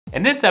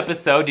In this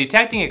episode,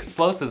 detecting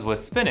explosives with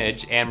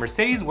spinach, and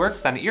Mercedes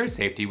works on ear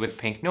safety with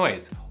pink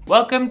noise.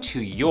 Welcome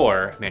to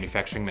your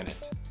Manufacturing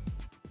Minute.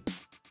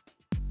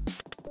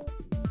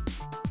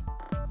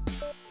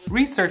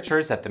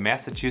 Researchers at the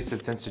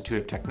Massachusetts Institute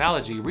of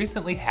Technology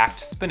recently hacked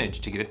spinach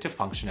to get it to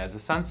function as a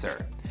sensor.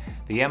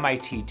 The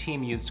MIT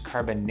team used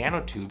carbon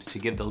nanotubes to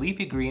give the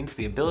leafy greens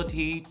the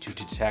ability to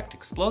detect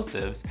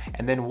explosives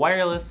and then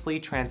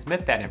wirelessly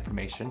transmit that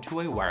information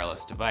to a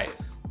wireless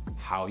device.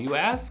 How, you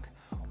ask?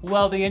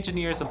 Well, the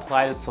engineers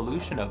applied a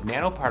solution of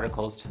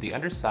nanoparticles to the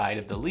underside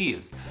of the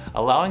leaves,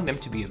 allowing them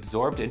to be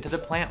absorbed into the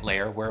plant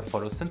layer where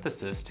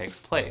photosynthesis takes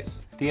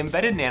place. The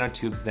embedded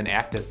nanotubes then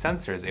act as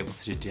sensors able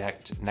to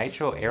detect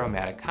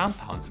nitro-aromatic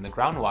compounds in the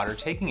groundwater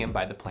taken in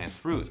by the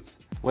plant's roots.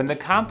 When the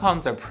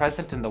compounds are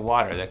present in the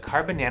water, the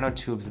carbon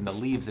nanotubes in the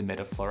leaves emit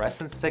a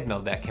fluorescent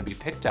signal that can be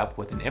picked up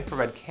with an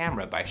infrared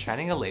camera by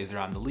shining a laser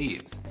on the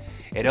leaves.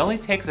 It only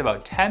takes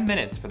about 10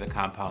 minutes for the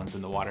compounds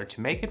in the water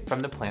to make it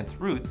from the plant's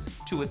roots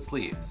to its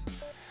leaves.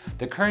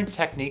 The current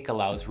technique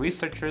allows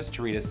researchers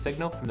to read a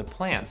signal from the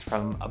plants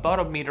from about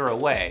a meter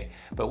away,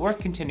 but work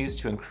continues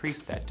to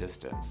increase that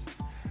distance.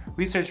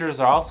 Researchers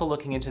are also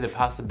looking into the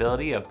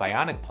possibility of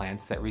bionic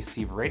plants that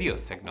receive radio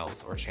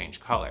signals or change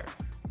color.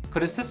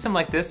 Could a system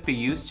like this be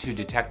used to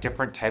detect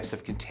different types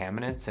of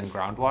contaminants in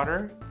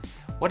groundwater?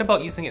 What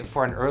about using it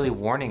for an early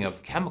warning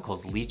of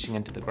chemicals leaching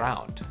into the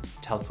ground?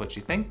 Tell us what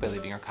you think by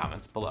leaving your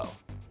comments below.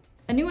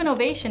 A new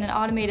innovation in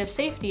automotive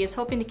safety is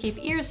hoping to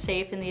keep ears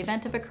safe in the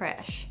event of a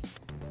crash.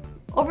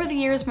 Over the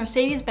years,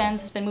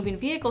 Mercedes-Benz has been moving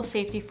vehicle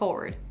safety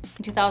forward.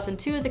 In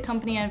 2002, the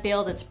company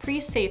unveiled its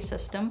pre-safe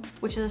system,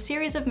 which is a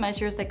series of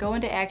measures that go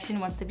into action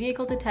once the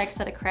vehicle detects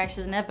that a crash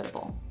is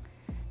inevitable.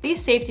 These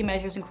safety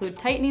measures include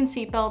tightening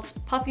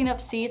seatbelts, puffing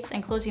up seats,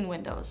 and closing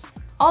windows.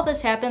 All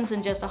this happens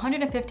in just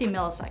 150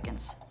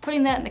 milliseconds.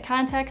 Putting that into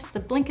context, the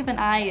blink of an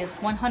eye is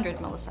 100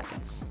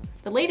 milliseconds.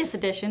 The latest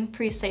addition,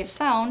 Pre-Safe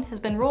Sound, has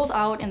been rolled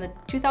out in the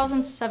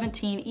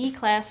 2017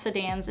 E-Class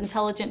Sedan's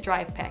Intelligent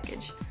Drive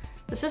package.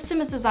 The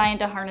system is designed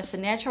to harness a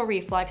natural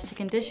reflex to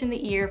condition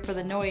the ear for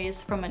the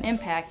noise from an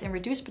impact and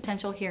reduce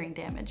potential hearing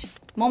damage.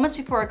 Moments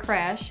before a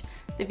crash,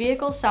 the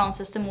vehicle's sound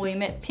system will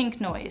emit pink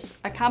noise,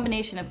 a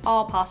combination of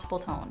all possible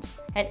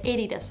tones, at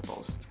 80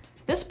 decibels.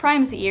 This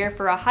primes the ear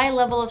for a high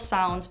level of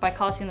sounds by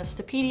causing the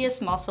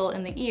stapedius muscle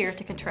in the ear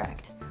to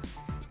contract.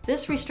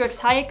 This restricts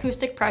high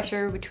acoustic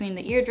pressure between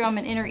the eardrum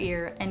and inner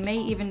ear and may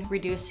even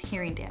reduce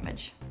hearing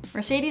damage.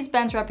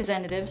 Mercedes-Benz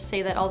representatives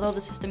say that although the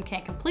system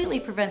can't completely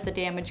prevent the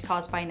damage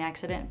caused by an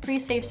accident,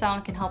 Pre-Safe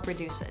Sound can help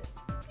reduce it.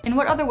 In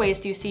what other ways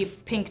do you see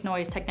pink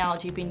noise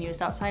technology being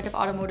used outside of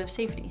automotive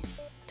safety?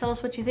 Tell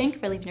us what you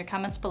think by leaving your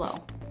comments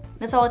below.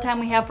 That's all the time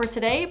we have for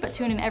today, but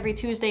tune in every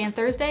Tuesday and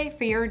Thursday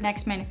for your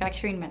next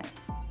Manufacturing Minute.